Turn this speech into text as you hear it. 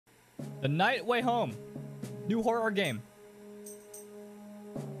The Night Way Home. New horror game.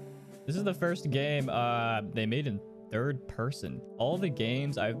 This is the first game they made in third person. All the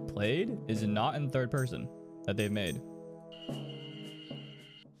games I've played is not in third person that they've made.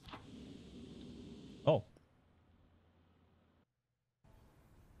 Oh.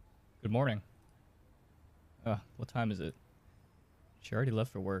 Good morning. What time is it? She already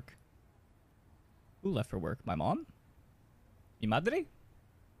left for work. Who left for work? My mom? Mi madre?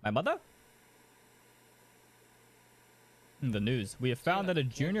 My mother? In the news, we have found that a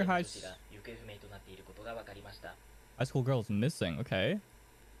junior high school girl is missing. Okay.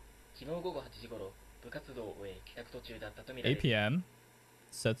 8 p.m.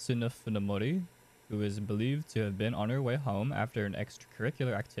 Setsuna Funamori, who is believed to have been on her way home after an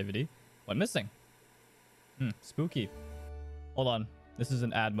extracurricular activity, went missing. Spooky. Hold on. This is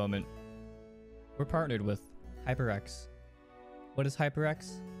an ad moment. We're partnered with HyperX. What is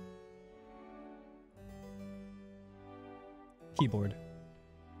HyperX? Keyboard.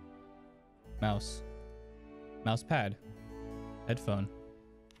 Mouse. Mousepad. Headphone.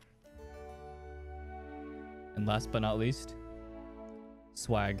 And last but not least,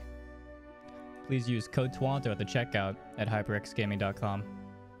 swag. Please use code Tuonto at the checkout at hyperxgaming.com.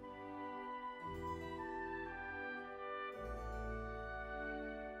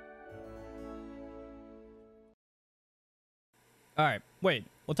 Alright, wait.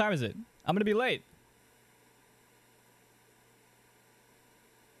 What time is it? I'm gonna be late.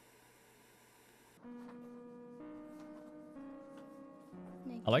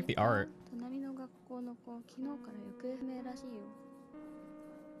 I like the art.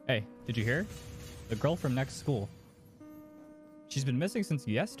 Hey, did you hear? The girl from next school. She's been missing since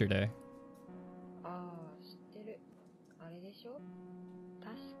yesterday.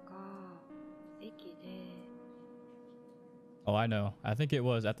 Oh, I know. I think it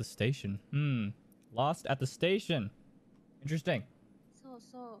was at the station. Lost at the station. Interesting.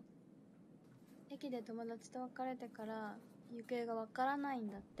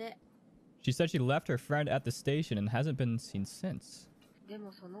 She said she left her friend at the station and hasn't been seen since.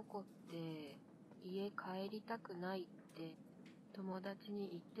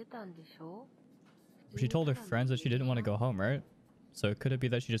 She told her friends that she didn't want to go home, right? So could it be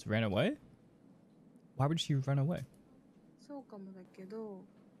that she just ran away? Why would she run away?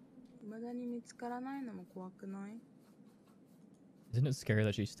 Isn't it scary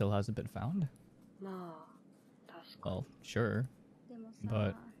that she still hasn't been found? Well, sure.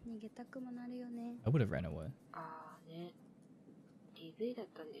 But I would have ran away.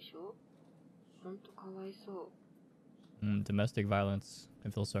 Domestic violence. I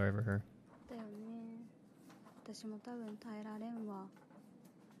feel sorry for her.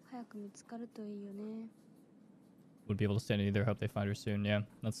 Would be able to stand either. Hope they find her soon. Yeah,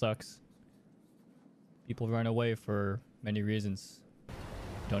 that sucks. People run away for many reasons.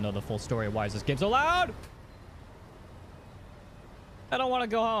 Don't know the full story of why is this game so loud? I don't want to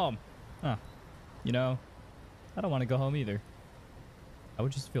go home. Huh. You know, I don't want to go home either. I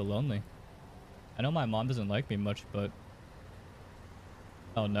would just feel lonely. I know my mom doesn't like me much, but...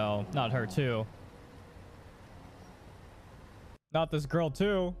 Oh no, not her too. Not this girl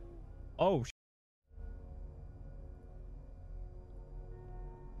too. Oh,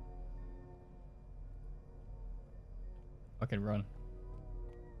 fucking run.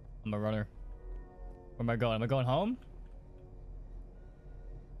 I'm a runner. Where am I going? Am I going home?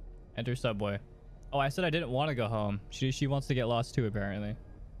 Enter subway. Oh, I said I didn't want to go home. She wants to get lost too, apparently.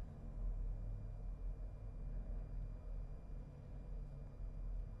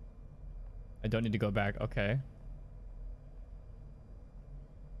 I don't need to go back. Okay.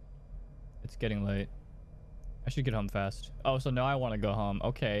 It's getting late. I should get home fast. Oh, so now I want to go home.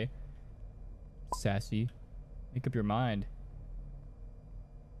 Okay. Sassy. Make up your mind.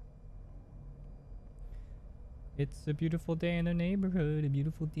 It's a beautiful day in the neighborhood. A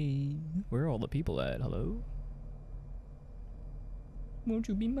beautiful day. Where are all the people at? Hello? Won't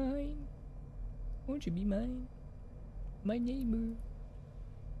you be mine? Won't you be mine? My neighbor.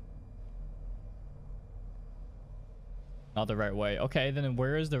 Not the right way. Okay, then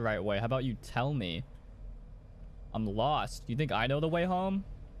where is the right way? How about you tell me? I'm lost. You think I know the way home?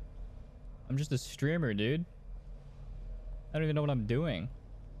 I'm just a streamer, dude. I don't even know what I'm doing.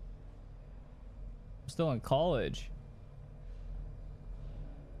 I'm still in college.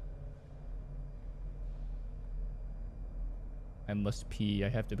 I must pee. I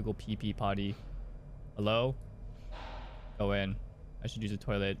have to go pee potty. Hello? Go in. I should use a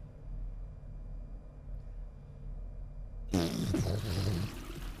toilet.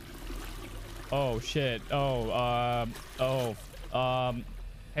 Oh shit.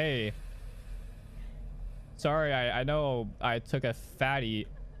 Hey. Sorry, I know I took a fatty.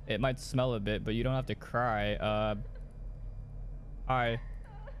 It might smell a bit, but you don't have to cry. Hi.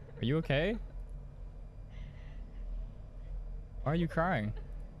 Are you okay? Why are you crying?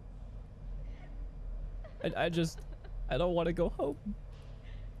 I don't want to go home.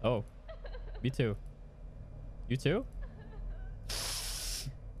 Oh, me too. You too?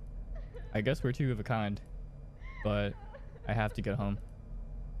 I guess we're two of a kind, but I have to get home.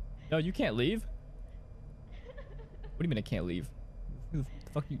 No, you can't leave. What do you mean I can't leave? Who the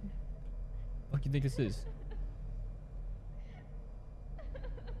fuck you think this is?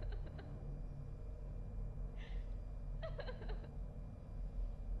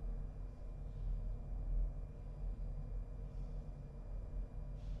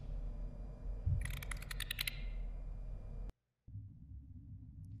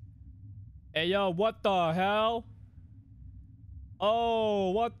 Hey, yo, what the hell?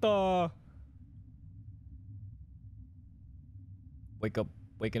 Oh, what the?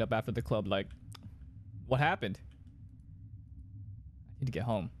 Waking up after the club, like, what happened? I need to get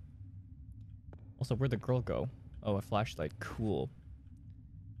home. Also, where'd the girl go? Oh, a flashlight. Cool.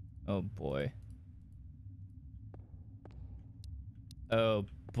 Oh, boy. Oh,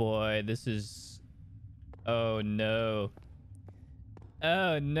 boy. This is... Oh, no.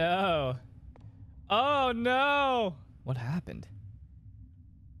 Oh, no. Oh, no. What happened?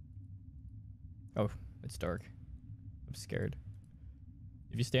 Oh, it's dark. I'm scared.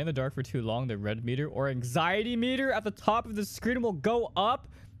 If you stay in the dark for too long, the red meter or anxiety meter at the top of the screen will go up.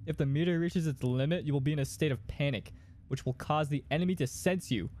 If the meter reaches its limit, you will be in a state of panic, which will cause the enemy to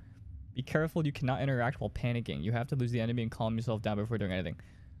sense you. Be careful, you cannot interact while panicking. You have to lose the enemy and calm yourself down before doing anything.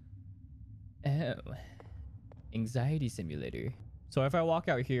 Oh. Anxiety simulator. So if I walk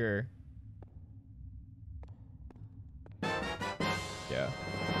out here... Yeah.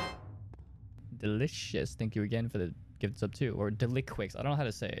 Delicious. Thank you again for the gift sub too. Or Deliquix. I don't know how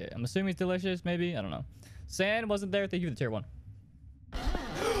to say it. I'm assuming it's delicious, maybe? I don't know. Sand wasn't there. Thank you for the tier 1.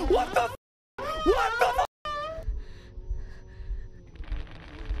 What the f? What the f?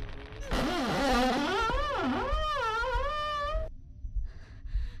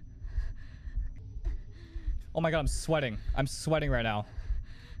 Oh my god, I'm sweating. I'm sweating right now.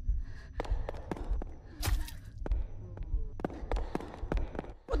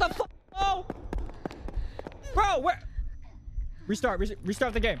 What the f? Oh! Bro, where? Restart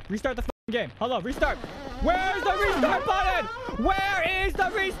the game. Restart the game. Hello, restart. Where's the restart button? Where is the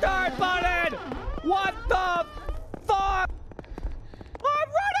restart button? What the fuck? I'm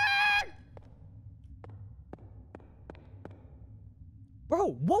running!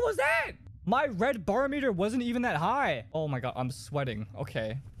 Bro, what was that? My red bar meter wasn't even that high. Oh my god, I'm sweating.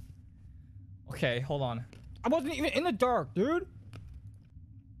 Okay. Okay, hold on. I wasn't even in the dark, dude.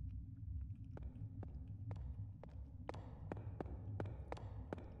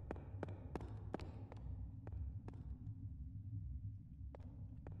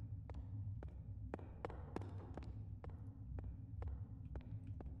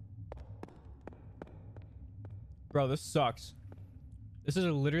 Bro, this sucks. This is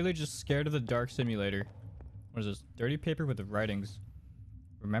literally just scared of the dark simulator. What is this? Dirty paper with the writings.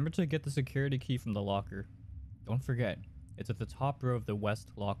 Remember to get the security key from the locker. Don't forget, it's at the top row of the west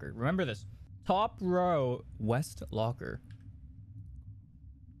locker. Remember this. Top row, west locker.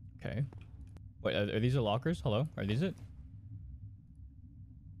 Okay. Wait, are these the lockers? Hello? Are these it?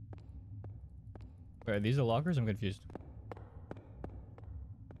 Wait, are these the lockers? I'm confused.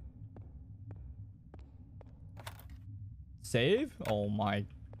 Save? Oh my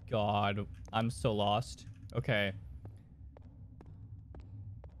god. I'm so lost. Okay.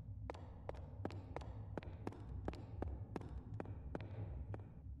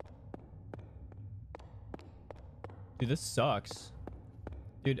 Dude, this sucks.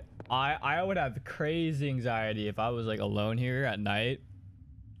 Dude, I would have crazy anxiety if I was like alone here at night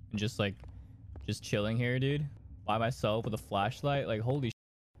and just chilling here, dude, by myself with a flashlight. Like, holy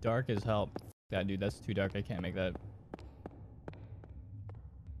shit, dark as hell. F that, dude, that's too dark. I can't make that.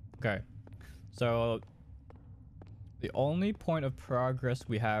 Okay, so the only point of progress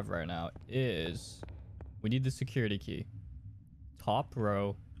we have right now is we need the security key. Top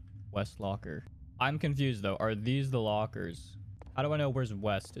row, west locker. I'm confused though. Are these the lockers? How do I know where's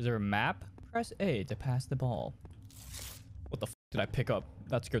west? Is there a map? Press A to pass the ball. What the f did I pick up?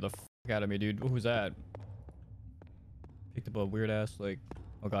 That scared the f out of me, dude. What was that? Picked up a weird ass, like...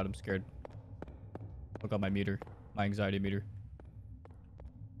 Oh god, I'm scared. Oh god, my meter. My anxiety meter.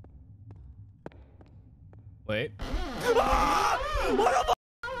 Wait. Ah! What the f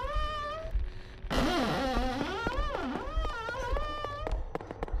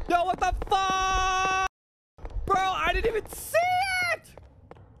Yo, what the fuck? Bro, I didn't even see it!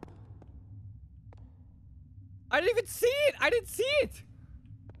 I didn't even see it! I didn't see it!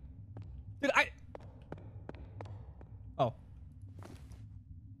 Did I... Oh.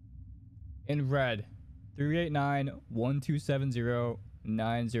 In red.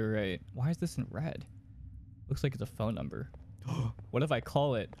 389-1270-908. Why is this in red? Looks like it's a phone number. What if I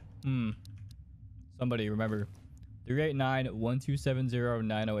call it? Somebody remember.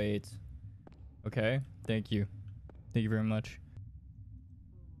 389-1270-908. Okay. Thank you. Thank you very much.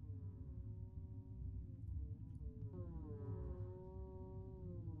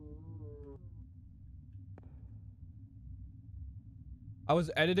 I was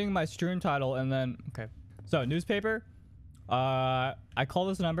editing my stream title and then... Okay. So, newspaper. I call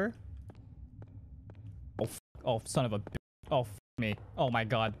this number. Oh, oh, son of a... Oh, me. Oh my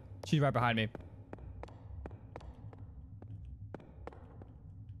god. She's right behind me.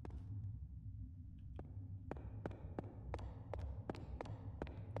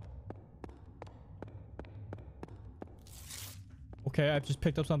 Okay, I've just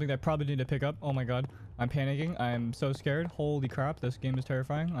picked up something that I probably need to pick up. Oh my god. I'm panicking. I'm so scared. Holy crap. This game is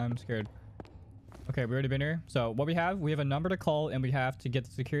terrifying. I'm scared. Okay, we already been here. So what we have a number to call and we have to get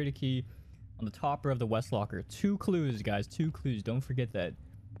the security key on the topper of the west locker. 2 clues, guys. 2 clues. Don't forget that.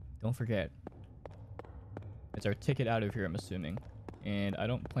 Don't forget. It's our ticket out of here, I'm assuming. And I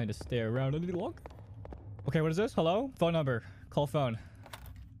don't plan to stay around any longer. Okay, what is this? Hello? Phone number. Call phone.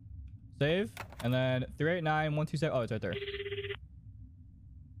 Save. And then 389-127. Oh, it's right there.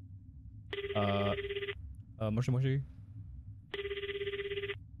 Moshi Moshi.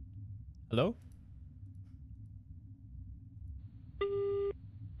 Hello?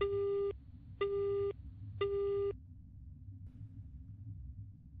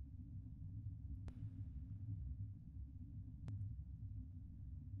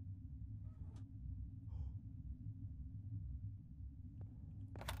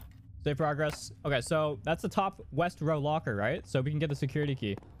 Save progress. Okay, so that's the top west row locker, right? So we can get the security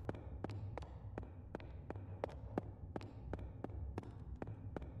key.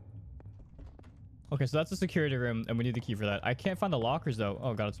 Okay, so that's the security room, and we need the key for that. I can't find the lockers, though.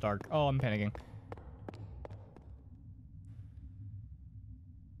 Oh, God, it's dark. Oh, I'm panicking.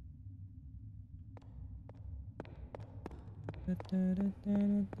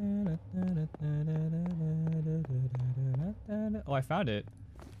 Oh, I found it.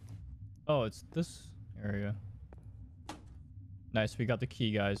 Oh, it's this area. Nice, we got the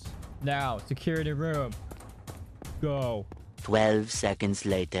key, guys. Now, security room. Go. 12 seconds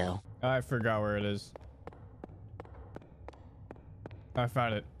later. I forgot where it is. I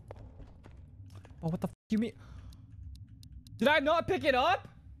found it. Oh, what the f do you mean? Did I not pick it up?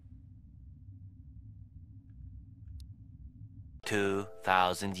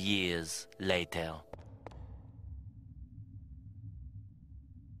 2,000 years later.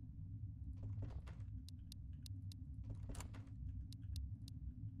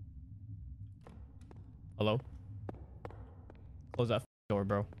 Hello? Close that door,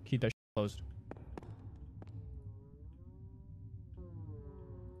 bro. Keep that closed.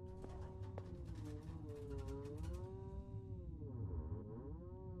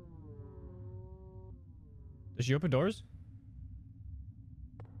 Does she open doors?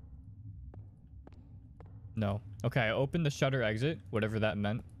 No. Okay, I opened the shutter exit, whatever that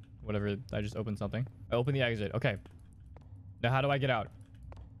meant. Whatever, I just opened something. I opened the exit. Okay. Now how do I get out?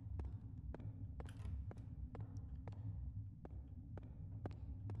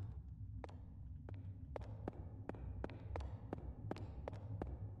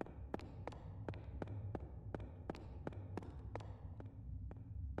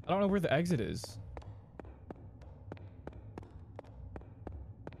 I don't know where the exit is.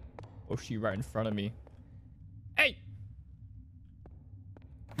 Oh, she right in front of me. Hey!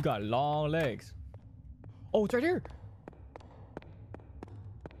 You got long legs. Oh, it's right here.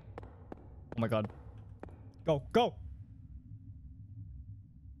 Oh my god. Go, go!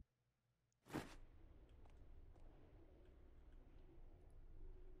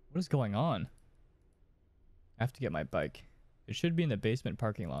 What is going on? I have to get my bike. It should be in the basement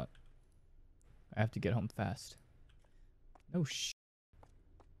parking lot. I have to get home fast. No sh.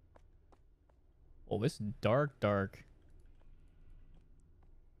 Oh, it's dark, dark.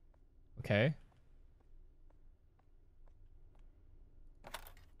 Okay.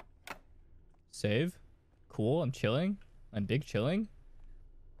 Save. Cool, I'm chilling. I'm big chilling.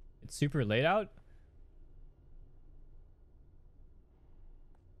 It's super late out.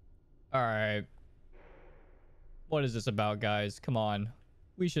 Alright. What is this about, guys? Come on.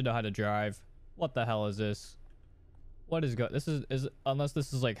 We should know how to drive. What the hell is this? What is good? This is unless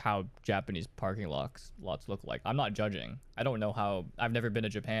this is like how Japanese parking lots look like. I'm not judging. I don't know how. I've never been to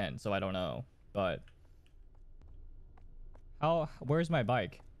Japan, so I don't know. But how? Where's my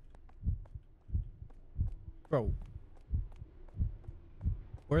bike, bro?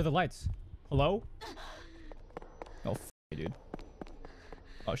 Where are the lights? Hello? Oh, dude.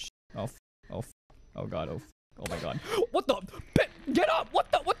 Oh, oh, oh, oh god. Oh my god. What the? Get up! What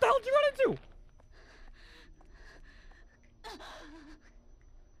the hell did you run into?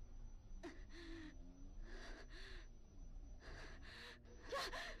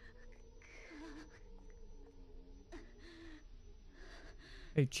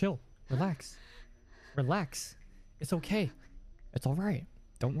 Hey, chill. Relax. Relax. It's okay. It's all right.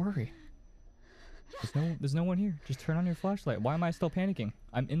 Don't worry. There's no one here. Just turn on your flashlight. Why am I still panicking?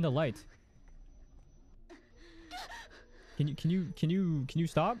 I'm in the light. Can you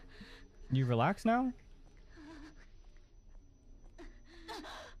stop? Can you relax now?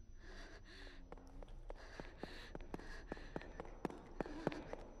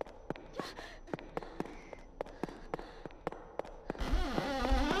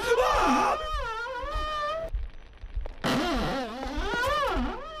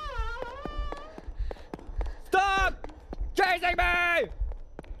 Stop chasing me!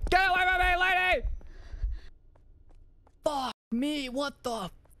 Get away from me, lady! Fuck me, what the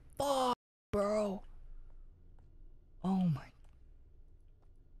fuck, bro? Oh my.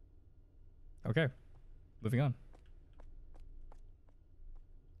 Okay, moving on.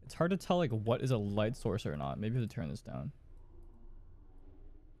 It's hard to tell like what is a light source or not. Maybe I have to turn this down.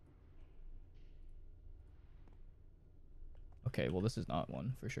 Okay, well this is not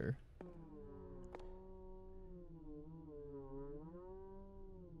one for sure.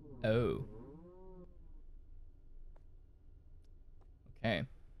 Oh. Okay.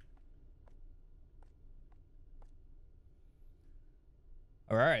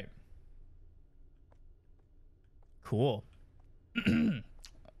 All right. Cool.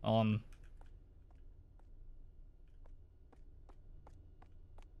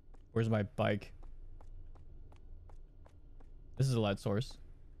 Where's my bike? This is a light source.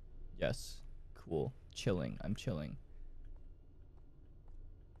 Yes. Cool. Chilling. I'm chilling.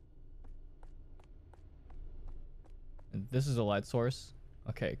 And this is a light source.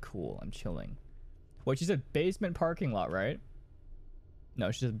 Okay, cool. I'm chilling. What, she said basement parking lot, right? No,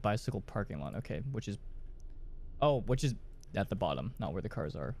 she said bicycle parking lot. Okay, which is... Oh, which is at the bottom, not where the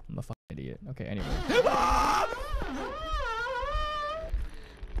cars are. I'm a fucking idiot. Okay, anyway.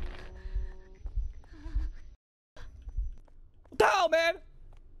 What the hell, man?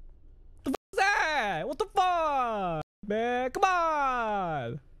 What the fuck is that? What the fuck? Man, come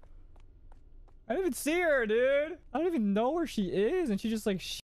on! I didn't even see her, dude. I don't even know where she is, and she just like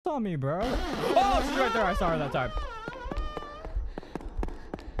shit on me, bro. Oh, she's right there. I saw her that time.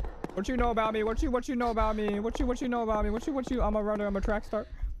 What you know about me? What you know about me? What you know about me? What you? I'm a runner. I'm a track star.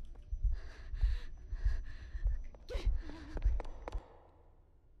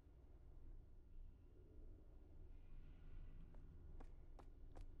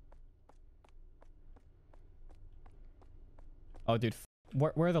 Oh, dude.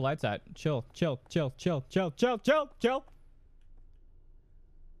 Where are the lights at? Chill. Okay,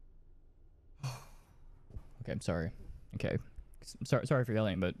 I'm sorry. Okay. Sorry for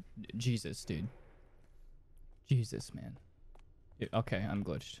yelling, but Jesus, dude. Jesus, man. Okay, I'm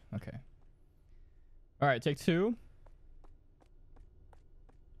glitched. Okay. All right, take two.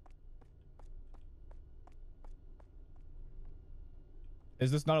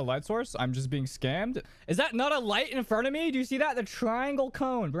 Is this not a light source? I'm just being scammed. Is that not a light in front of me? Do you see that? The triangle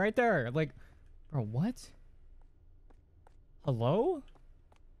cone right there. Like, bro, what? Hello?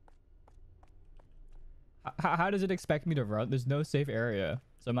 How does it expect me to run? There's no safe area.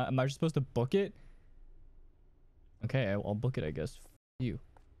 So am I just supposed to book it? Okay, I'll book it, I guess. F you.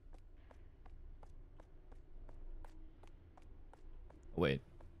 Oh, wait.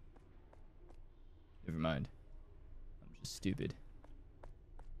 Never mind. I'm just stupid.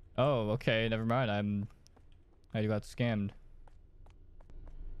 Oh, okay. Never mind. I got scammed.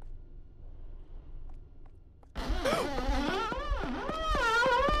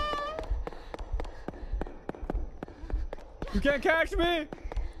 You can't catch me!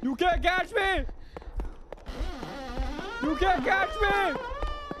 You can't catch me! You can't catch me!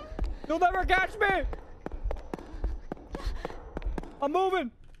 You'll never catch me! I'm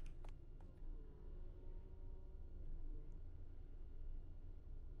moving!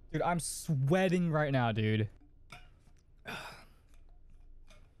 Dude, I'm sweating right now, dude.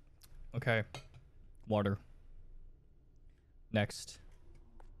 Okay. Water. Next.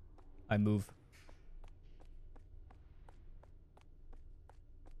 I move.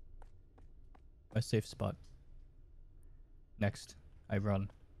 A safe spot. Next, I run.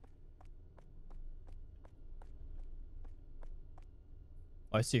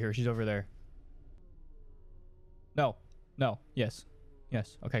 Oh, I see her. She's over there. No. No. Yes.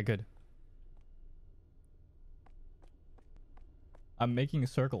 Yes. Okay, good. I'm making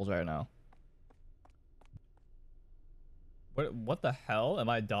circles right now. What the hell? Am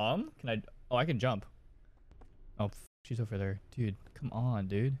I dumb? Can I... Oh, I can jump. Oh, she's over there. Dude, come on,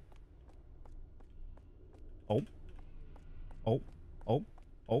 dude. Oh. Oh. Oh.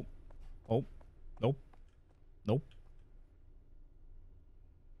 Oh. Oh. Nope. Nope.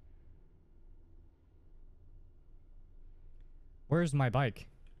 Where's my bike?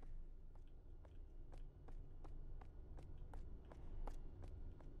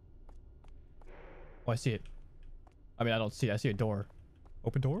 Oh, I see it. I mean, I don't see it. I see a door.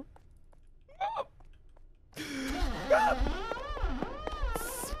 Open door? Stop!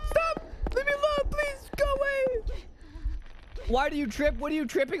 Leave me alone, please! Go away! Why do you trip? What are you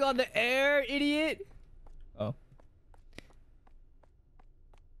tripping on the air, idiot? Oh.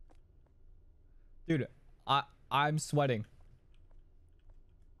 Dude, I'm sweating.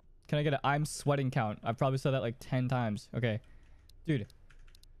 Can I get a I'm sweating count? I've probably said that like 10 times. Okay. Dude.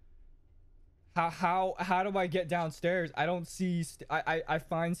 How do I get downstairs? I don't see I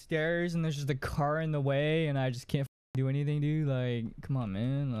find stairs and there's just a car in the way and I just can't do anything, dude. Like, come on,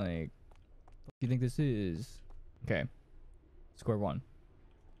 man. Like, what do you think this is? Okay. Score one.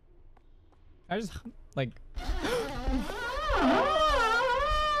 I just like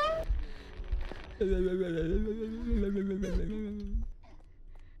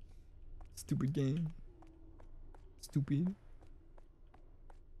stupid game. Stupid.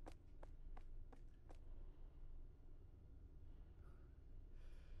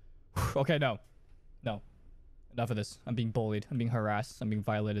 Okay, no. No. Enough of this. I'm being bullied. I'm being harassed. I'm being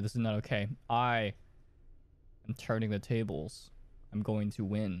violated. This is not okay. I am turning the tables. I'm going to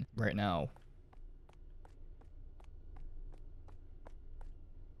win right now.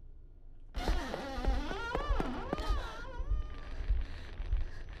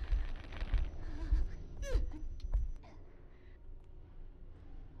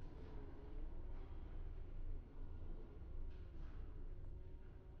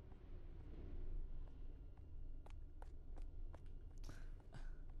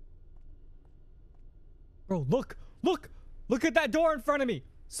 Bro, look! Look! Look at that door in front of me!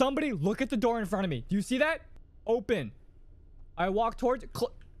 Somebody look at the door in front of me. Do you see that? Open. I walk towards it.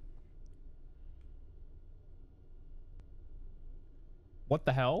 What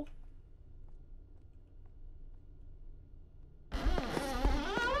the hell?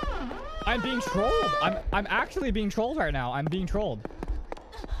 I'm being trolled. I'm actually being trolled right now. I'm being trolled.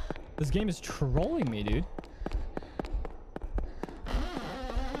 This game is trolling me, dude.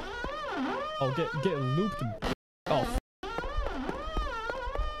 Oh, get looped. Oh.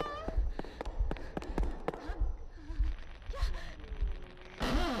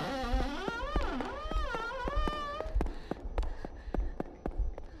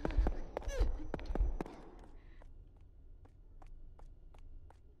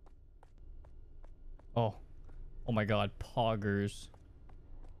 Oh. Oh my god, poggers.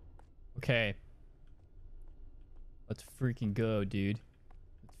 Okay. Let's freaking go, dude.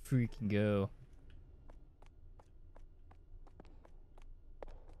 Let's freaking go.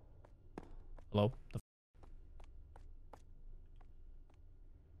 Hello?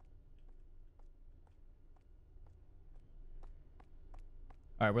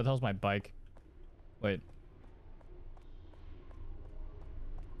 Alright, where the hell's my bike? Wait.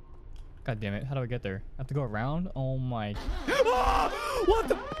 God damn it. How do I get there? I have to go around? Oh my... What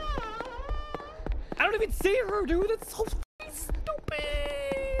the... I don't even see her, dude. That's so stupid.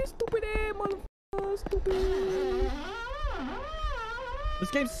 Stupid ass motherfucker. Stupid. This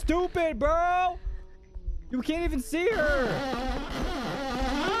game's stupid, bro. You can't even see her.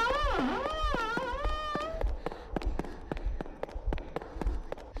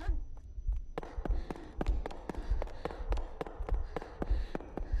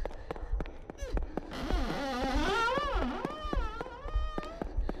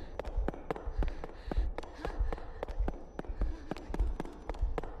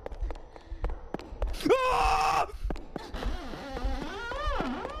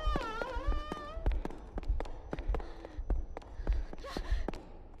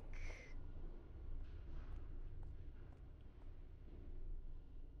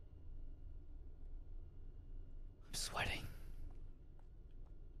 I'm sweating.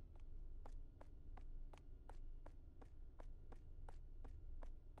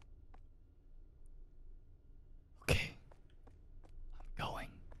 Okay. I'm going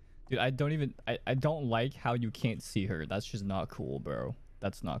Dude, I don't even... I don't like how you can't see her. That's just not cool, bro.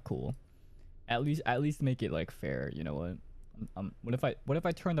 That's not cool. At least make it, like, fair. You know what? What if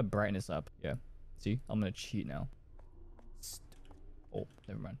I turn the brightness up? Yeah. See? I'm gonna cheat now. Oh,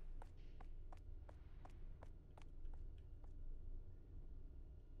 never mind.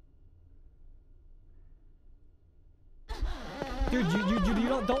 Dude, you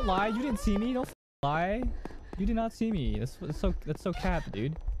don't lie. You didn't see me. Don't lie. You did not see me. That's so cap,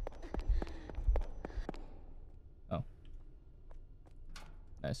 dude. Oh.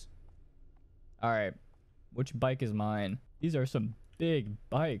 Nice. All right. Which bike is mine? These are some big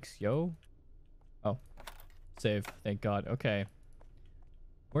bikes, yo. Oh. Save. Thank God. Okay.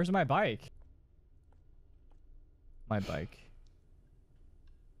 Where's my bike? My bike.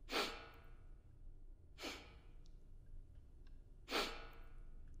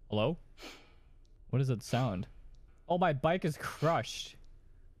 Hello? What does that sound? Oh, my bike is crushed.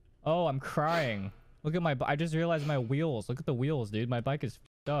 Oh, I'm crying. Look at my... I just realized my wheels. Look at the wheels, dude. My bike is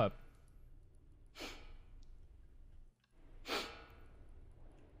f***ed up.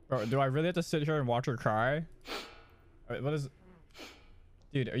 Bro, do I really have to sit here and watch her cry? What is...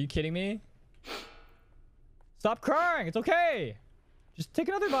 Dude, are you kidding me? Stop crying. It's okay. Just take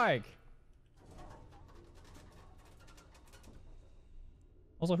another bike.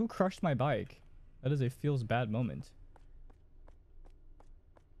 Also, who crushed my bike? That is a feels bad moment.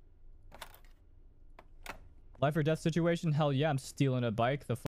 Life or death situation? Hell yeah, I'm stealing a bike.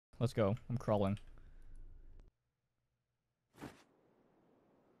 The f. Let's go. I'm crawling.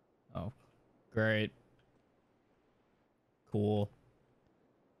 Oh, great. Cool.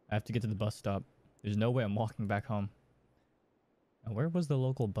 I have to get to the bus stop. There's no way I'm walking back home. Now, where was the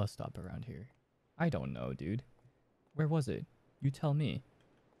local bus stop around here? I don't know, dude. Where was it? You tell me.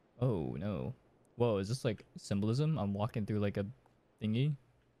 Oh, no. Whoa, is this like symbolism? I'm walking through like a thingy.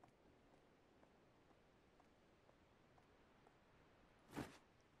 The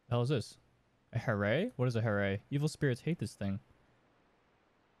hell is this? A hooray? What is a hooray? Evil spirits hate this thing.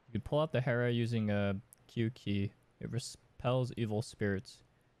 You can pull out the hooray using a Q key. It repels evil spirits.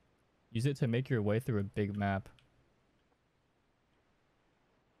 Use it to make your way through a big map.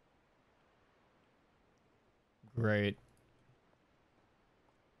 Great.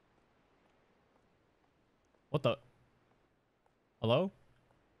 What the? Hello?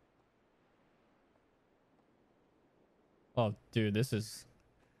 Oh, dude, this is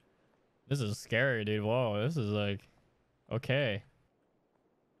scary, dude. Whoa, this is like... Okay.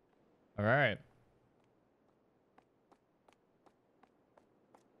 Alright.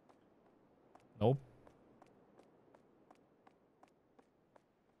 Nope.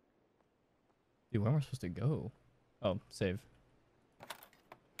 Dude, where am I supposed to go? Oh, save.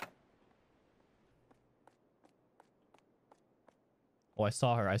 Oh, I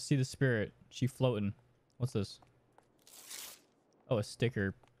saw her. I see the spirit. She floating. What's this? Oh, a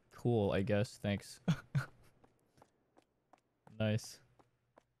sticker. Cool, I guess. Thanks. Nice.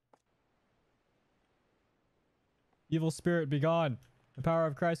 Evil spirit, be gone. The power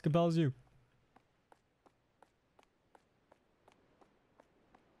of Christ compels you.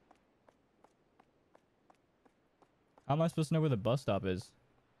 How am I supposed to know where the bus stop is?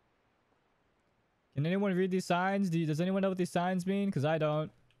 Can anyone read these signs? Does anyone know what these signs mean? Because I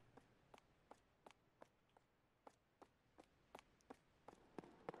don't.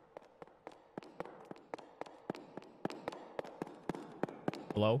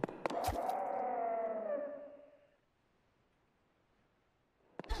 Hello?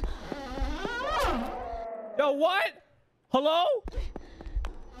 Yo, what? Hello?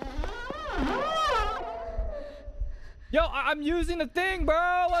 Yo, I'm using the thing,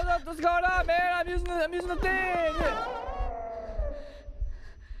 bro. What's going on, man? I'm using the thing.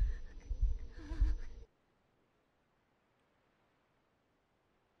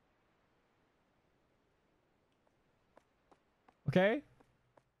 Okay.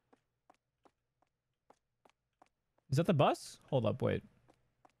 Is that the bus? Hold up, wait.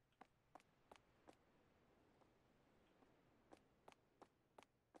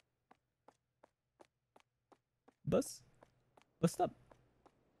 Bus stop.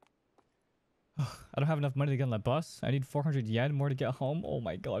 I don't have enough money to get on that bus. I need 400 yen more to get home. Oh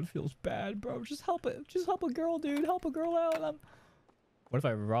my god, feels bad, bro. Just help it. Just help a girl, dude. Help a girl out. What if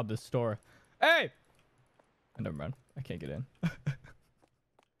I rob this store? Hey! Oh, never mind. I can't get in.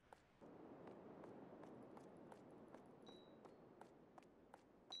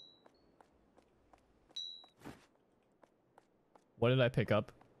 What did I pick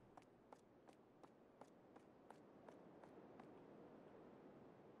up?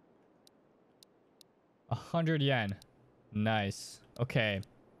 $100 yen. Nice. Okay.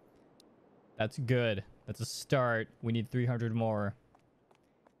 That's good. That's a start. We need 300 more.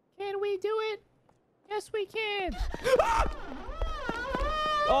 Can we do it? Yes, we can. Ah!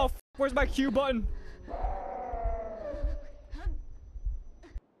 Oh, where's my Q button?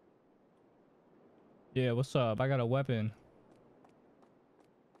 Yeah, what's up? I got a weapon.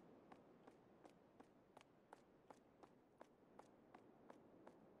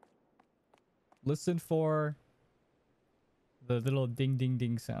 Listen for the little ding ding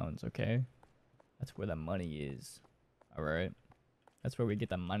ding sounds, okay? That's where the money is. All right. That's where we get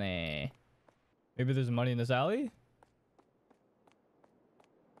the money. Maybe there's money in this alley?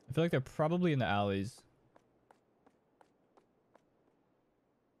 I feel like they're probably in the alleys.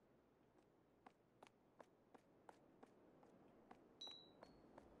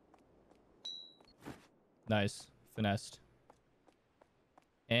 Nice. Finessed.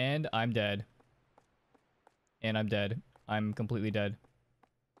 And I'm dead. And I'm dead. I'm completely dead.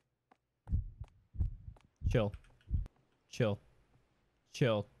 Chill. Chill.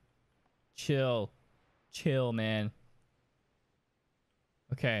 Chill. Chill. Chill, man.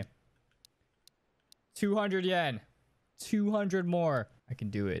 Okay. 200 yen. 200 more. I can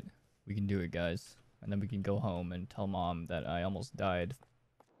do it. We can do it, guys. And then we can go home and tell mom that I almost died.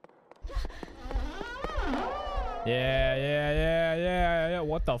 Yeah.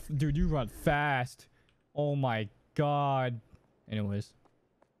 What the dude, you run fast. Oh my god. Anyways.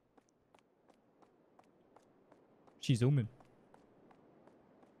 She's zooming.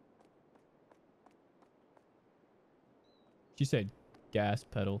 She said gas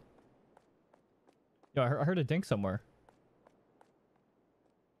pedal. Yo, I heard a dink somewhere.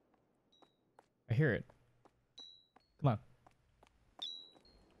 I hear it. Come on.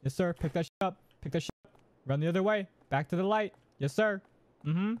 Yes, sir. Pick that shit up. Pick that shit up. Run the other way. Back to the light. Yes, sir.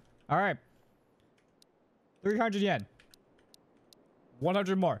 Mm-hmm. All right. 300 yen.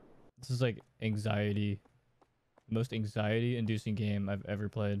 100 more. This is like anxiety. The most anxiety-inducing game I've ever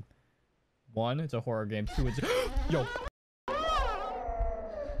played. 1, it's a horror game. 2, it's... Yo.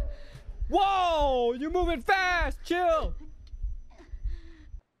 Whoa! You're moving fast! Chill!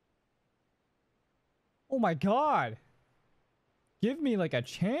 Oh my god. Give me like a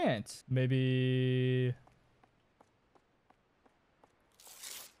chance. Maybe...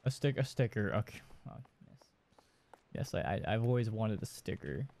 a sticker. Okay. Oh, yes. I've always wanted a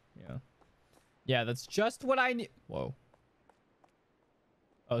sticker. Yeah. Yeah, that's just what I need. Whoa.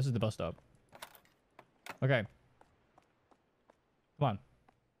 Oh, this is the bus stop. Okay. Come on.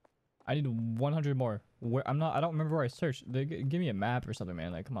 I need 100 more. Where I don't remember where I searched. Give me a map or something,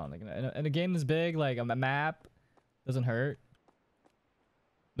 man. Like, come on. Like, in a game this big, like a map doesn't hurt.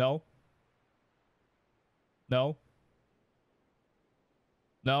 No. No.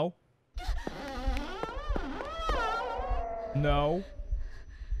 No. No.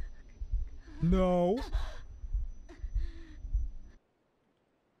 No.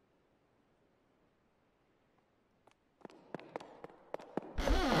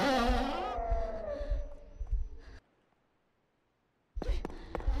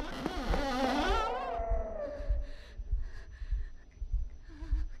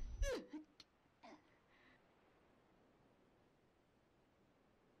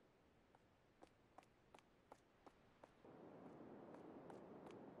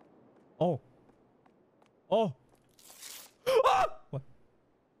 Oh. Oh. Ah! What?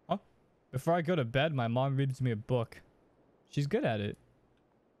 Huh? Before I go to bed, my mom reads me a book. She's good at it.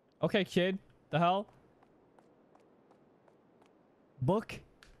 Okay, kid. The hell? Book?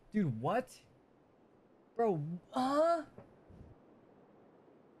 Dude, what? Bro,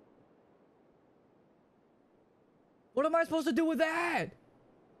 what am I supposed to do with that?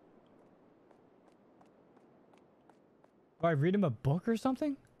 Do I read him a book or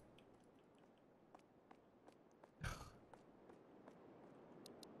something?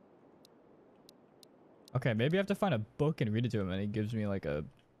 Okay, maybe I have to find a book and read it to him, and he gives me like a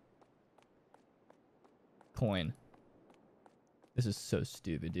coin. This is so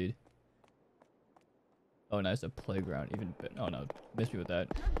stupid, dude. Oh, nice, a playground. Even oh no, miss me with that.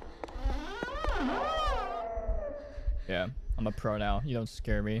 Yeah, I'm a pro now. You don't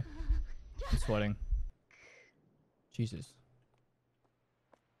scare me. I'm sweating. Jesus.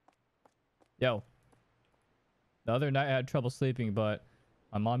 Yo. The other night I had trouble sleeping, but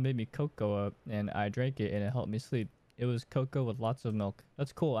my mom made me cocoa up, and I drank it, and it helped me sleep. It was cocoa with lots of milk.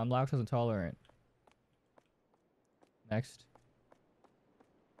 That's cool. I'm lactose intolerant. Next.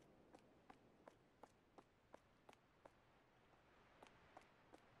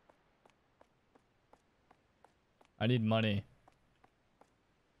 I need money.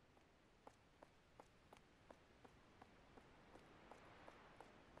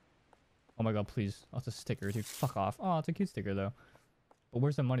 Oh my god, please. Oh, it's a sticker, dude. Fuck off. Oh, it's a cute sticker, though. But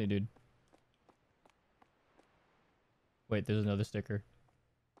where's the money, dude? Wait, there's another sticker.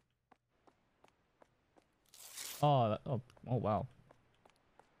 Oh, oh, wow.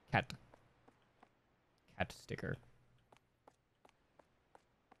 Cat. Cat sticker.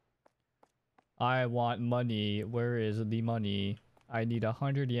 I want money. Where is the money? I need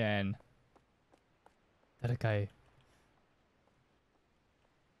 100 yen. That guy.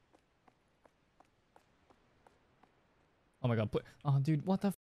 Oh my god. Oh, dude, what the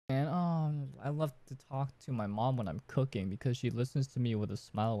f, man? Oh, I love to talk to my mom when I'm cooking because she listens to me with a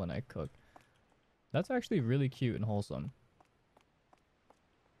smile when I cook. That's actually really cute and wholesome.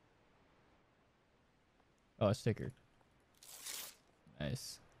 Oh, a sticker.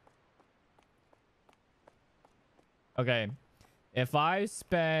 Nice. Okay. If I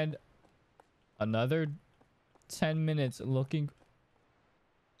spend another 10 minutes looking...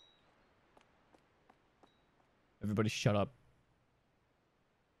 Everybody shut up.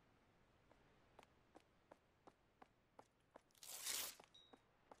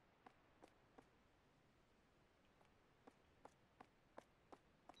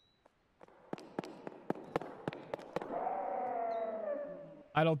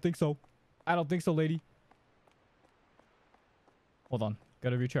 I don't think so. I don't think so, lady. Hold on.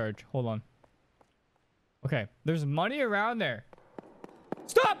 Gotta recharge. Hold on. Okay. There's money around there.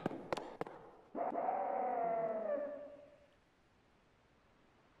 Stop!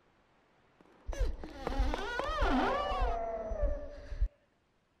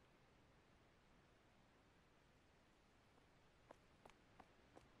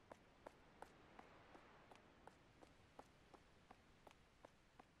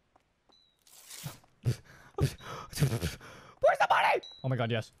 Where's the money? Oh my god,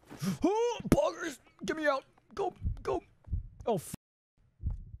 yes. Oh, poggers! Get me out. Go, go. Oh, f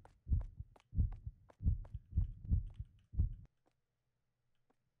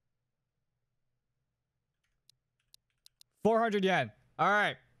 400 yen. All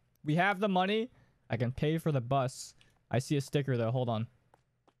right. We have the money. I can pay for the bus. I see a sticker though. Hold on.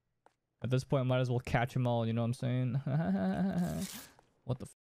 At this point, I might as well catch them all. You know what I'm saying? What the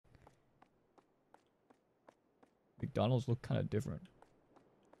f, McDonald's look kind of different.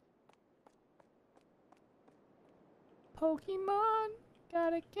 Pokemon,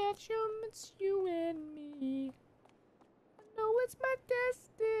 gotta catch 'em. It's you and me. I know it's my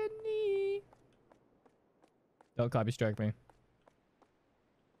destiny. Don't copy strike me.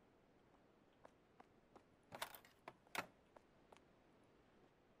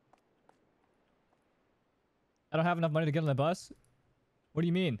 I don't have enough money to get on the bus. What do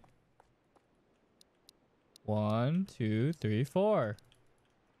you mean? 1, 2, 3, 4.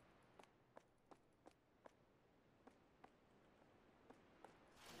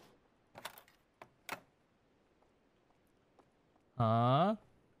 Huh?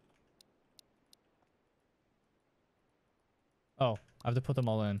 Oh, I have to put them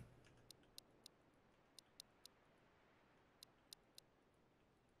all in.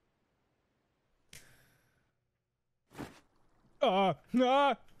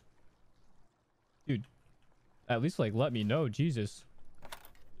 Nah. Dude, at least like let me know. Jesus.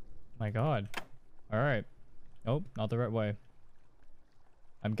 My god. All right. Nope, not the right way.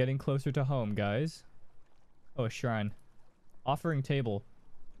 I'm getting closer to home, guys. Oh, a shrine. Offering table.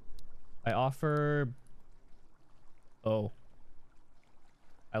 I offer... Oh.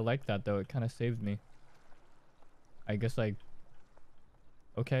 I like that, though. It kind of saved me. I guess, like...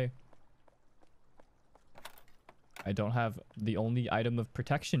 Okay. I don't have the only item of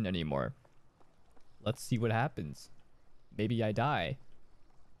protection anymore. Let's see what happens. Maybe I die.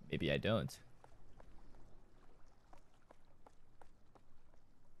 Maybe I don't.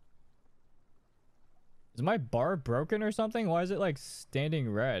 Is my bar broken or something? Why is it like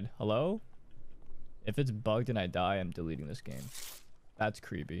standing red? Hello? If it's bugged and I die, I'm deleting this game. That's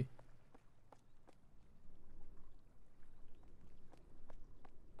creepy.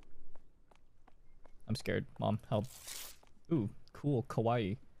 I'm scared. Mom, help. Ooh, cool.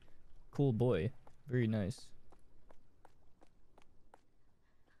 Kawaii. Cool boy. Very nice.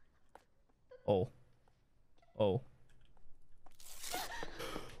 Oh. Oh.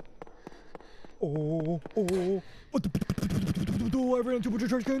 Oh. Oh. I ran into a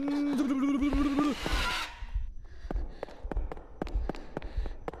trash can.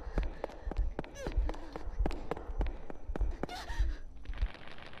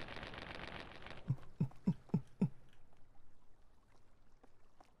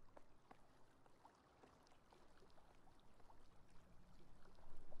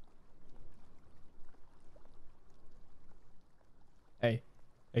 Hey.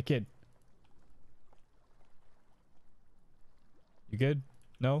 Hey, kid. You good?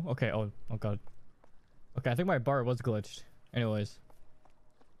 No? Okay. Oh god. Okay, I think my bar was glitched. Anyways.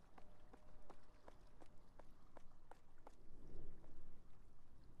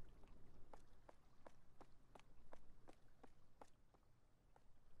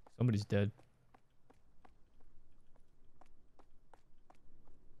 Somebody's dead.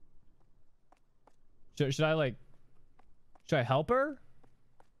 Should I like... Should I help her?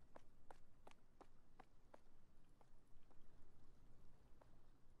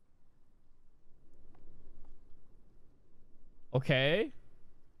 Okay.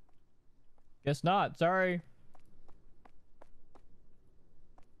 Guess not. Sorry.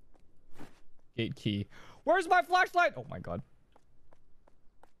 Gate key. Where's my flashlight? Oh my god.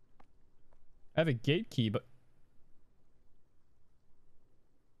 I have a gate key, but...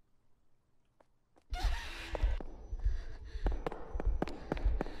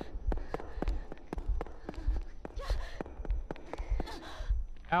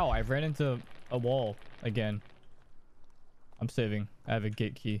 Ow, I ran into a wall again. I'm saving. I have a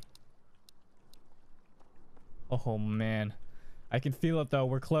gate key. Oh man. I can feel it though.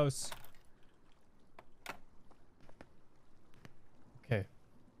 We're close. Okay.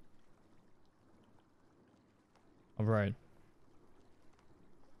 All right.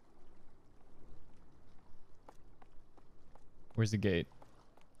 Where's the gate?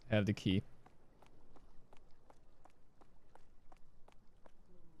 I have the key.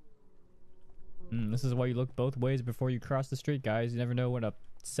 This is why you look both ways before you cross the street, guys. You never know when a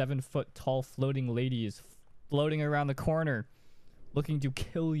 7-foot tall floating lady is floating around the corner looking to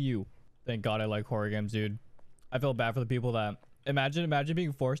kill you. Thank God I like horror games, dude. I feel bad for the people that... Imagine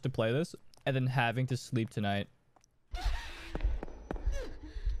being forced to play this and then having to sleep tonight.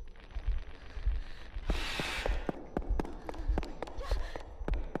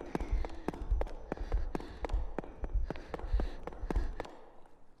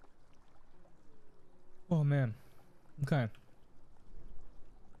 Oh man. Okay.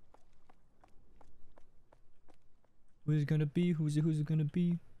 Who's it gonna be? Who's it gonna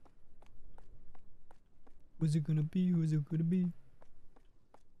be? Who's it gonna be? Who's it gonna be?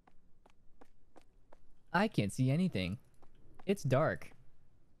 I can't see anything. It's dark.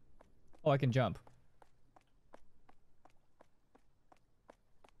 Oh, I can jump.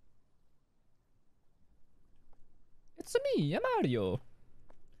 It's me, I'm Mario.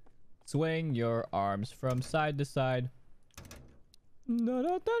 Swing your arms from side to side.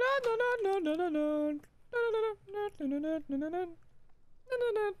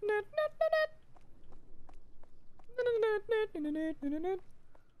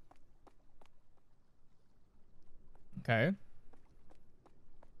 Okay.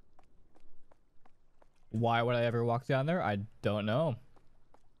 Why would I ever walk down there? I don't know.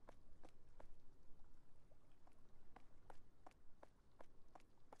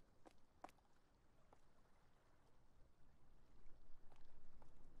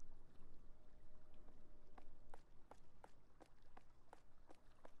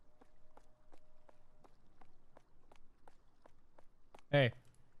 Hey.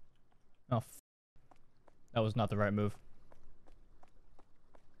 Oh, that was not the right move.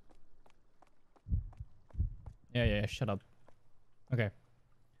 Yeah, shut up. Okay.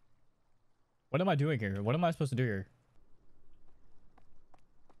 What am I doing here? What am I supposed to do here?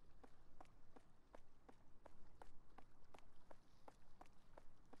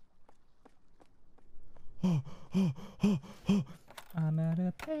 I'm at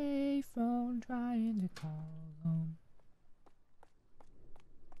a payphone trying to call home.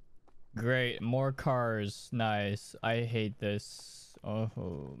 Great, more cars. Nice. I hate this.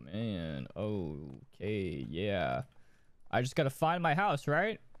 Oh man. Okay, yeah. I just gotta find my house,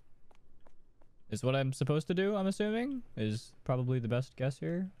 right? Is what I'm supposed to do, I'm assuming? Is probably the best guess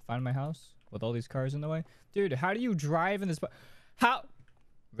here. Find my house with all these cars in the way. Dude, how do you drive in this? How?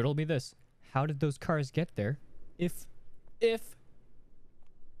 Riddle me this. How did those cars get there? If they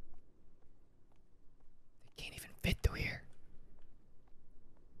can't even fit through here.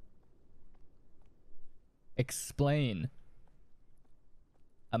 Explain.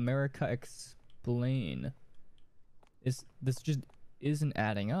 America, explain. This just isn't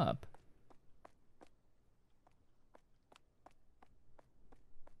adding up.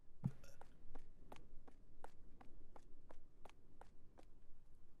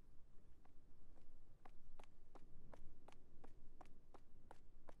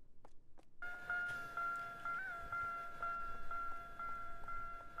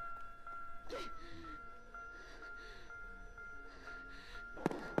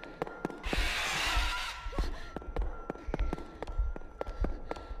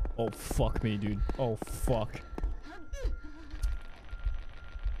 Oh, fuck me, dude. Oh, fuck.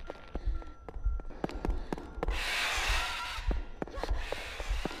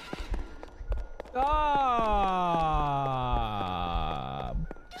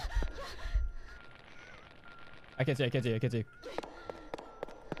 I can't see. I can't see. I can't see.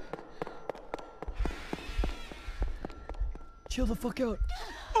 Chill the fuck out.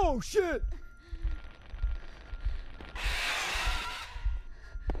 Oh, shit.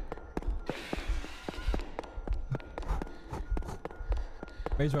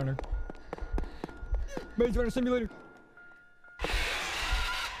 Maze Runner. Maze Runner Simulator.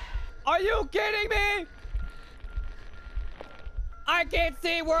 Are you kidding me? I can't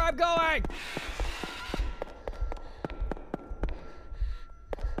see where I'm going.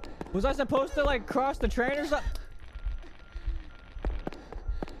 Was I supposed to like cross the train or something?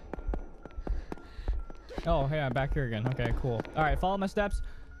 Oh, hey, I'm back here again. Okay, cool. All right, follow my steps.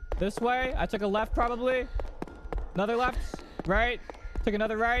 This way. I took a left probably. Another left. Right. Took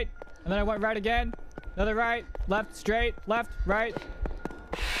another right. And then I went right again. Another right. Left. Straight. Left. Right.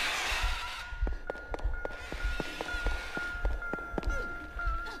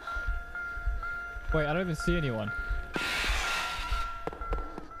 Wait, I don't even see anyone.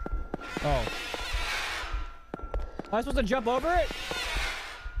 Oh. Am I supposed to jump over it?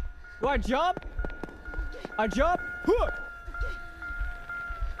 Do I jump? I jump? Huh!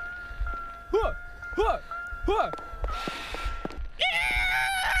 Huh! Huh! Huh!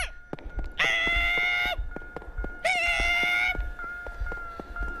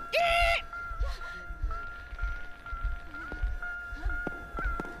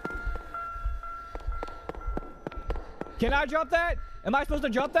 Can I jump that? Am I supposed to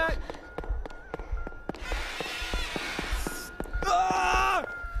jump that? Ah!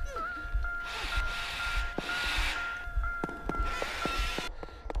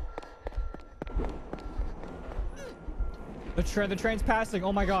 The train's passing.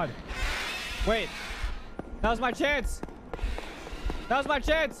 Oh my god. Wait. That was my chance. That was my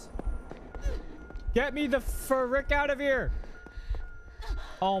chance. Get me the frick out of here.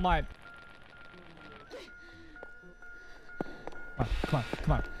 Oh my. Come on,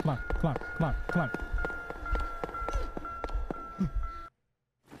 come on, come on, come on, come on, come on.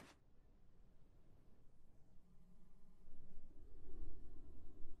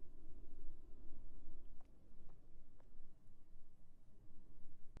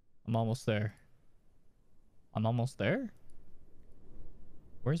 I'm almost there. I'm almost there?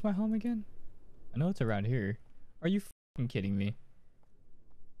 Where's my home again? I know it's around here. Are you f***ing kidding me?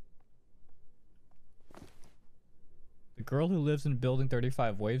 The girl who lives in building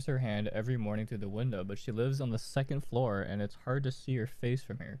 35 waves her hand every morning through the window, but she lives on the second floor and it's hard to see her face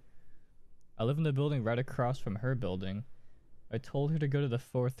from here. I live in the building right across from her building. I told her to go to the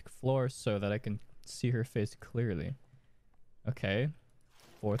 4th floor so that I can see her face clearly. Okay.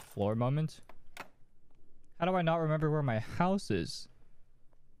 4th floor moment. How do I not remember where my house is?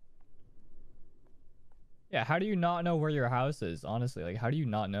 Yeah, how do you not know where your house is? Honestly, like, how do you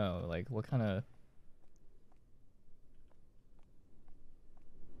not know? Like, what kind of...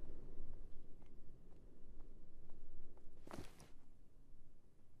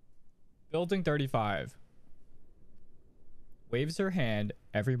 Building 35. Waves her hand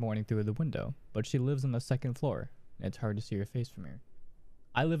every morning through the window, but she lives on the 2nd floor, and it's hard to see her face from here.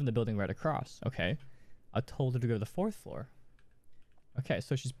 I live in the building right across. Okay. I told her to go to the 4th floor. Okay,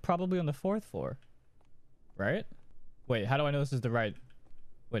 so she's probably on the 4th floor. Right? Wait, how do I know this is the right...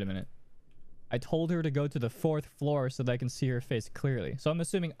 Wait a minute. I told her to go to the 4th floor so that I can see her face clearly. So I'm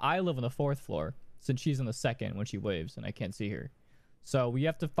assuming I live on the 4th floor, since she's on the 2nd when she waves, and I can't see her. So we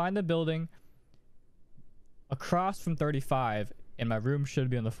have to find the building across from 35, and my room should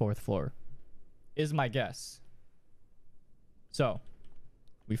be on the 4th floor. Is my guess. So...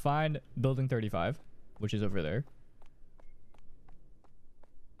 we find building 35, which is over there.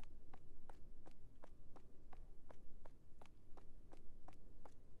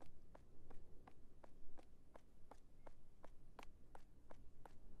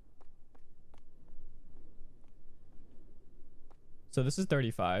 So this is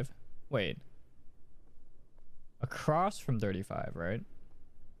 35. Wait. Across from 35, right?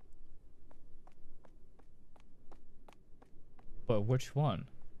 But which one?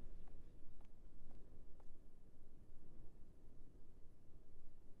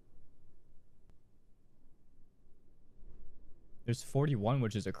 There's 41,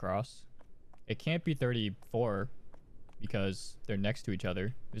 which is across. It can't be 34 because they're next to each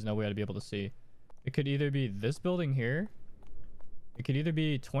other. There's no way I'd be able to see. It could either be this building here. It could either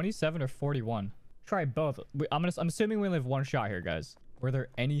be 27 or 41. Try both. I'm assuming we only have one shot here, guys. Were there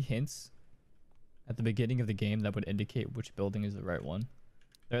any hints at the beginning of the game that would indicate which building is the right one?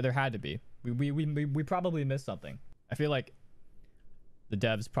 There had to be. We probably missed something. I feel like the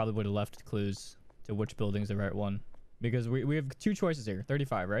devs probably would have left clues to which building is the right one. Because we have two choices here.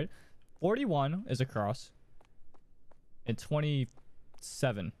 35, right? 41 is across. in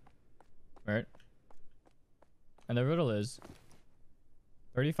 27, right? And the riddle is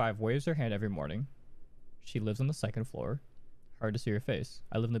 35 waves her hand every morning. She lives on the second floor. Hard to see her face.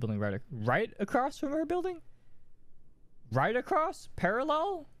 I live in the building right across from her building? Right across?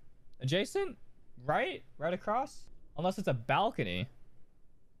 Parallel? Adjacent? Right across? Unless it's a balcony.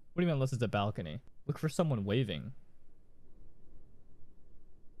 What do you mean unless it's a balcony? Look for someone waving.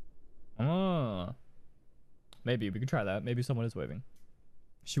 Oh. Maybe we could try that. Maybe someone is waving.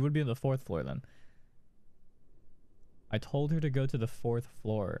 She would be on the 4th floor then. I told her to go to the 4th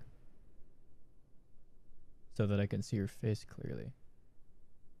floor so that I can see her face clearly.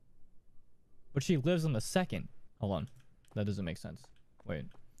 But she lives on the 2nd. Hold on. That doesn't make sense. Wait.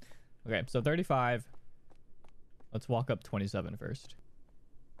 Okay, so 35. Let's walk up 27 first.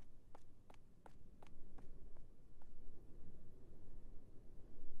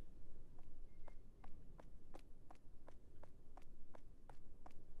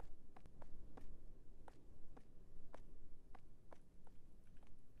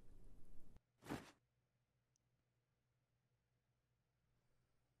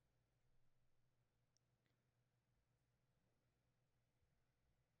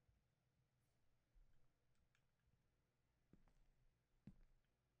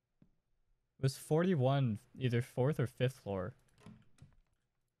 It was 41, either 4th or 5th floor.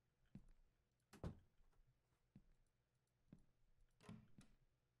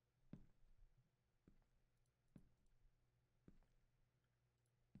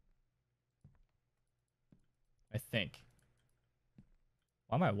 I think.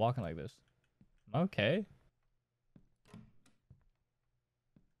 Why am I walking like this? Am I okay?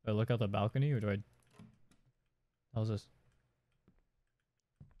 Do I look out the balcony or do I... How's this?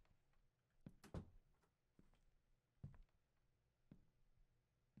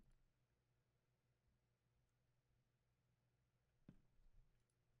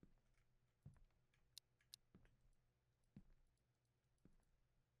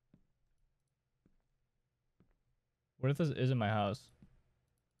 What if this isn't my house?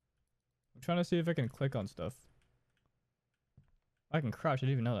 I'm trying to see if I can click on stuff. I can crouch. I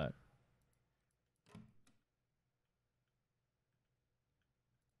didn't even know that.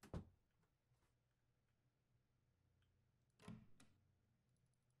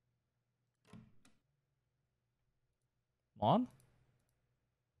 Mom?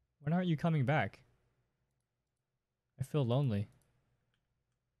 When aren't you coming back? I feel lonely.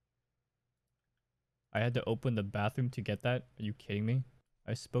 I had to open the bathroom to get that? Are you kidding me?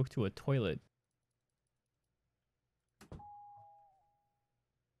 I spoke to a toilet.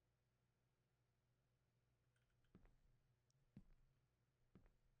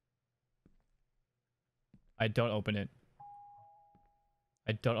 I don't open it.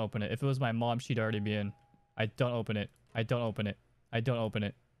 I don't open it. If it was my mom, she'd already be in. I don't open it. I don't open it. I don't open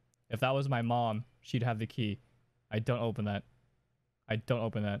it. If that was my mom, she'd have the key. I don't open that. I don't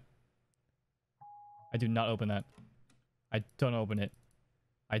open that. I do not open that. I don't open it.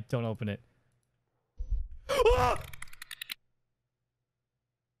 I don't open it.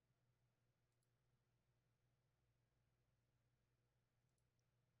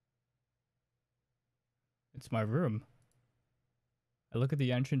 It's my room. I look at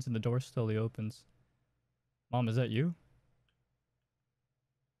the entrance and the door slowly opens. Mom, is that you?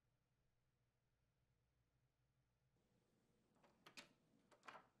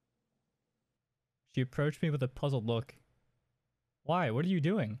 She approached me with a puzzled look. Why? What are you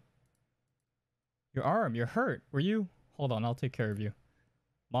doing? Your arm, you're hurt. Were you? Hold on, I'll take care of you.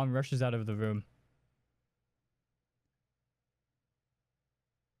 Mom rushes out of the room.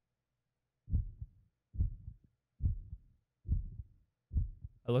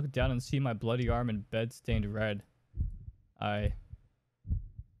 I look down and see my bloody arm and bed stained red.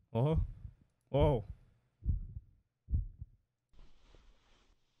 Whoa. Whoa.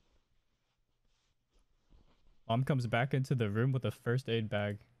 Mom comes back into the room with a first aid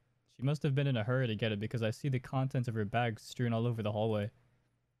bag. She must have been in a hurry to get it because I see the contents of her bag strewn all over the hallway.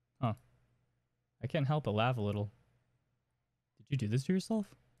 Huh. I can't help but laugh a little. Did you do this to yourself?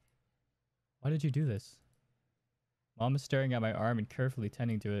 Why did you do this? Mom is staring at my arm and carefully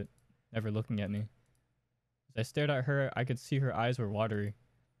tending to it, never looking at me. As I stared at her, I could see her eyes were watery.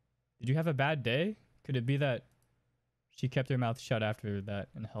 Did you have a bad day? Could it be that... She kept her mouth shut after that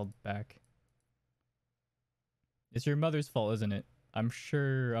and held back. It's your mother's fault, isn't it? I'm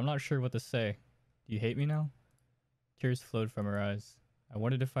not sure what to say. Do you hate me now? Tears flowed from her eyes. I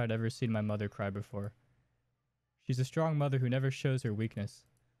wondered if I'd ever seen my mother cry before. She's a strong mother who never shows her weakness.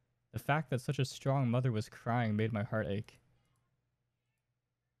 The fact that such a strong mother was crying made my heart ache.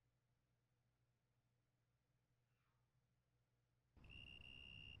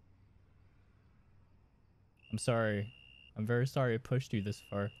 I'm sorry. I'm very sorry I pushed you this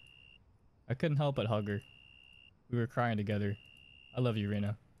far. I couldn't help but hug her. We were crying together. I love you,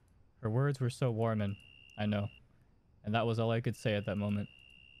 Rena. Her words were so warm and I know. And that was all I could say at that moment.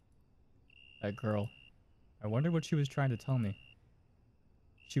 That girl. I wonder what she was trying to tell me.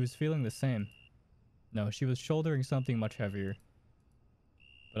 She was feeling the same. No, she was shouldering something much heavier.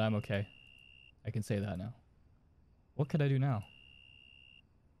 But I'm okay. I can say that now. What could I do now?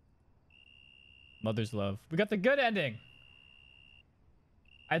 Mother's love. We got the good ending!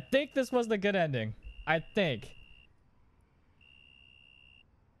 I think this was the good ending. I think.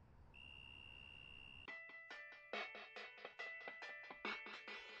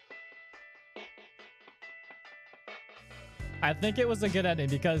 I think it was a good ending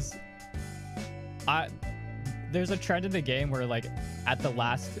because there's a trend in the game where like at the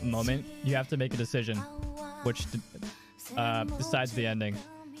last moment you have to make a decision which decides the ending,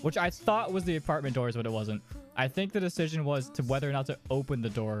 which I thought was the apartment doors, but it wasn't. I think the decision was to whether or not to open the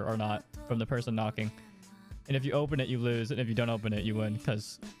door or not from the person knocking. And if you open it, you lose, and if you don't open it, you win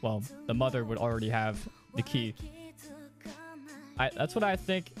because, well, the mother would already have the key. That's what I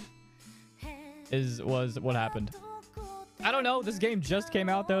think was what happened. I don't know. This game just came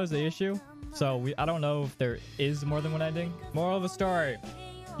out, though, is the issue. So I don't know if there is more than one ending. Moral of the story.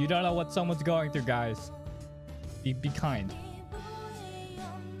 You don't know what someone's going through, guys. Be kind.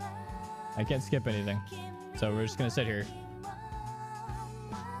 I can't skip anything. So we're just going to sit here.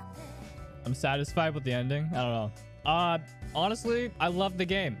 I'm satisfied with the ending. I don't know. Honestly, I love the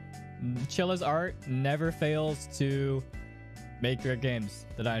game. Chilla's art never fails to make great games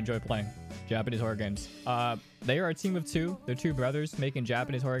that I enjoy playing. Japanese horror games. They are a team of two. They're two brothers making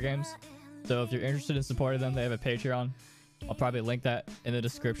Japanese horror games. So if you're interested in supporting them, they have a Patreon. I'll probably link that in the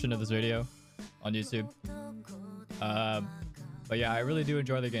description of this video on YouTube. But yeah, I really do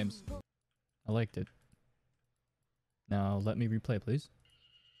enjoy the games. I liked it. Now let me replay, please.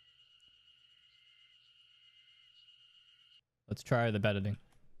 Let's try the bed ending.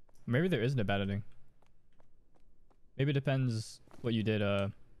 Maybe there isn't a bed ending. Maybe it depends what you did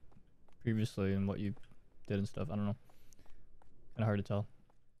previously and what you did and stuff. I don't know. Kind of hard to tell.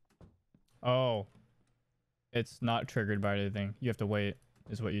 Oh. It's not triggered by anything. You have to wait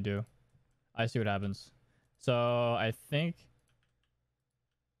is what you do. I see what happens. So I think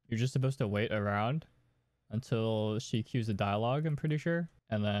you're just supposed to wait around until she cues the dialogue, I'm pretty sure.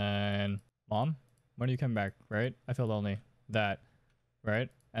 And then, Mom, when are you coming back? Right? I feel lonely. That. Right?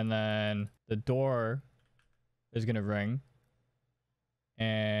 And then the door is going to ring.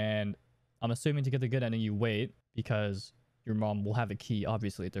 And I'm assuming to get the good ending, you wait because your mom will have a key,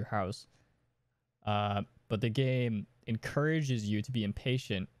 obviously, at their house. But the game encourages you to be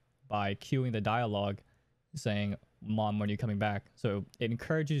impatient by cueing the dialogue saying, Mom, when are you coming back? So it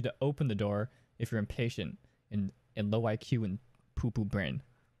encourages you to open the door if you're impatient and low IQ and poo-poo brain,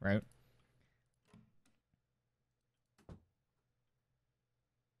 right?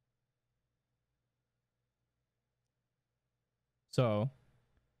 So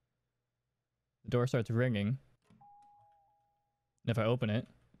the door starts ringing. And if I open it,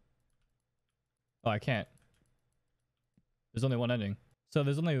 oh, I can't. There's only one ending. So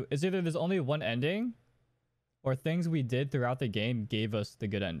it's either there's only one ending or things we did throughout the game gave us the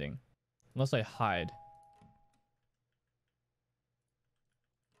good ending. Unless I hide.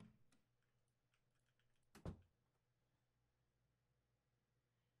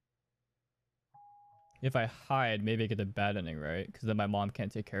 If I hide, maybe I get the bad ending, right? Because then my mom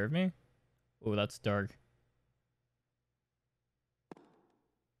can't take care of me. Oh, that's dark.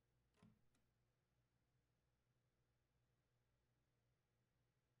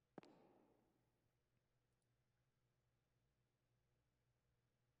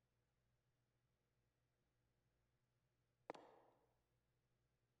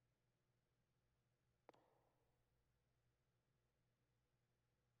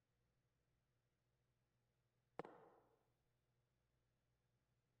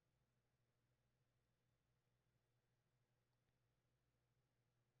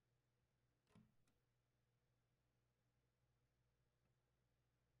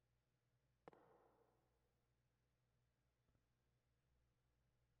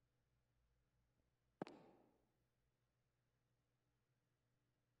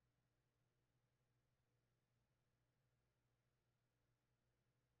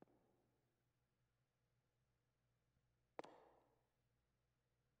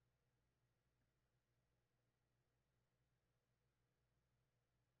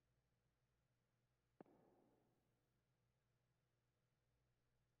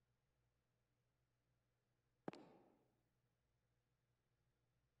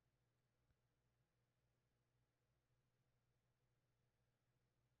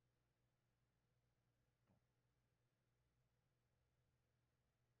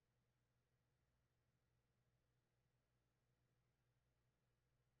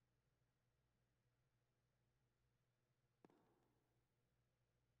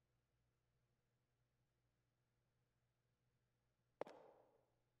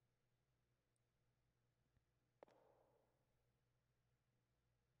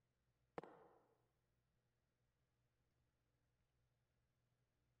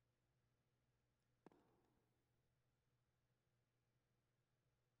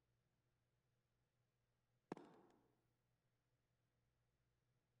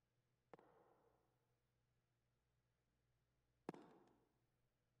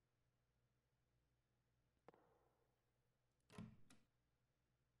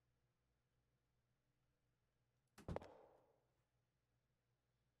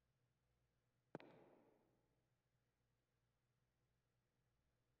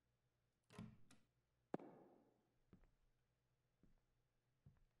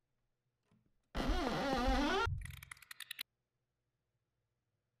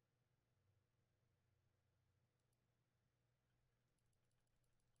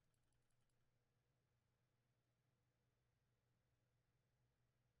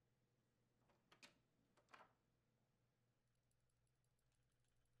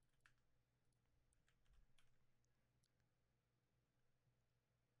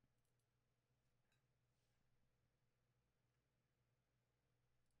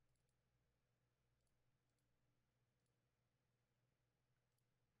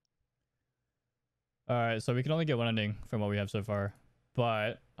 All right, so we can only get one ending from what we have so far.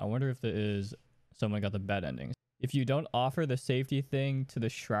 But I wonder if there is someone got the bad ending. If you don't offer the safety thing to the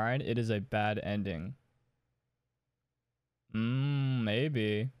shrine, it is a bad ending.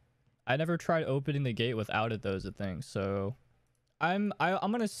 Maybe. I never tried opening the gate without it though, is the thing. So I'm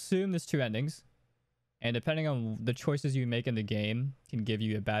gonna assume there's two endings. And depending on the choices you make in the game can give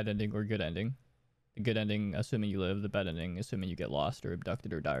you a bad ending or good ending. The good ending, assuming you live. The bad ending, assuming you get lost or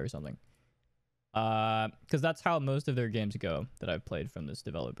abducted or die or something. Because that's how most of their games go that I've played from this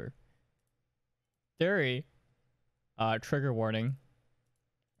developer. Theory, trigger warning,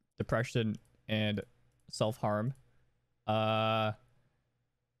 depression, and self-harm. I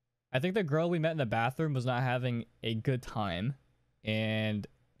think the girl we met in the bathroom was not having a good time, and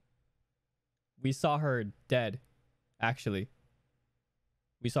we saw her dead, actually.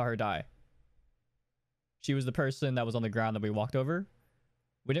 We saw her die. She was the person that was on the ground that we walked over.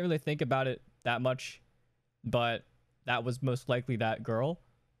 We didn't really think about it that much, but that was most likely that girl.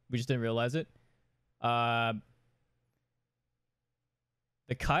 We just didn't realize it. The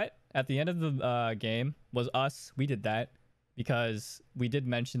cut at the end of the game was us. We did that because we did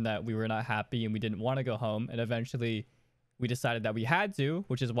mention that we were not happy and we didn't want to go home. And eventually we decided that we had to,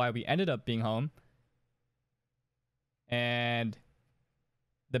 which is why we ended up being home. And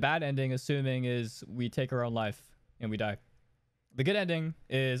the bad ending, assuming, is we take our own life and we die. The good ending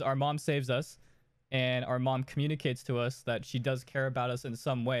is our mom saves us and our mom communicates to us that she does care about us in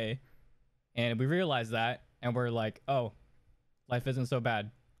some way. And we realize that and we're like, oh, life isn't so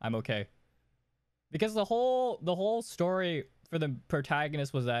bad. I'm okay. Because the whole story for the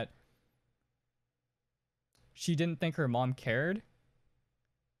protagonist was that she didn't think her mom cared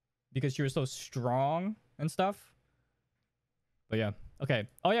because she was so strong and stuff. But yeah. Okay.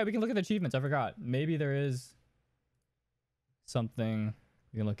 Oh yeah, we can look at the achievements. I forgot. Maybe there is something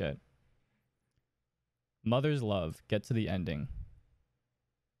we can look at. Mother's love. Get to the ending.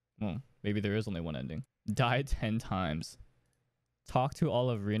 Well, maybe there is only one ending. Die 10 times. Talk to all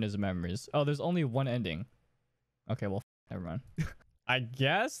of Rena's memories. Oh, there's only one ending. Okay, well, never mind. I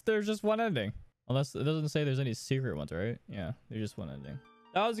guess there's just one ending. Unless it doesn't say there's any secret ones, right? Yeah, there's just one ending.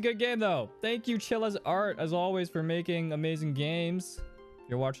 That was a good game, though. Thank you, Chilla's Art, as always, for making amazing games. If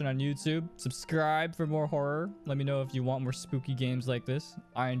you're watching on YouTube, subscribe for more horror. Let me know if you want more spooky games like this.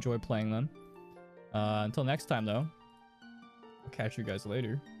 I enjoy playing them. Until next time, though, I'll catch you guys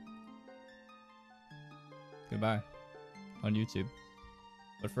later. Goodbye. On YouTube.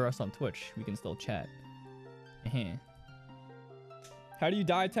 But for us on Twitch, we can still chat. How do you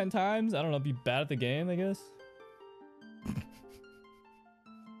die 10 times? I don't know, be bad at the game, I guess.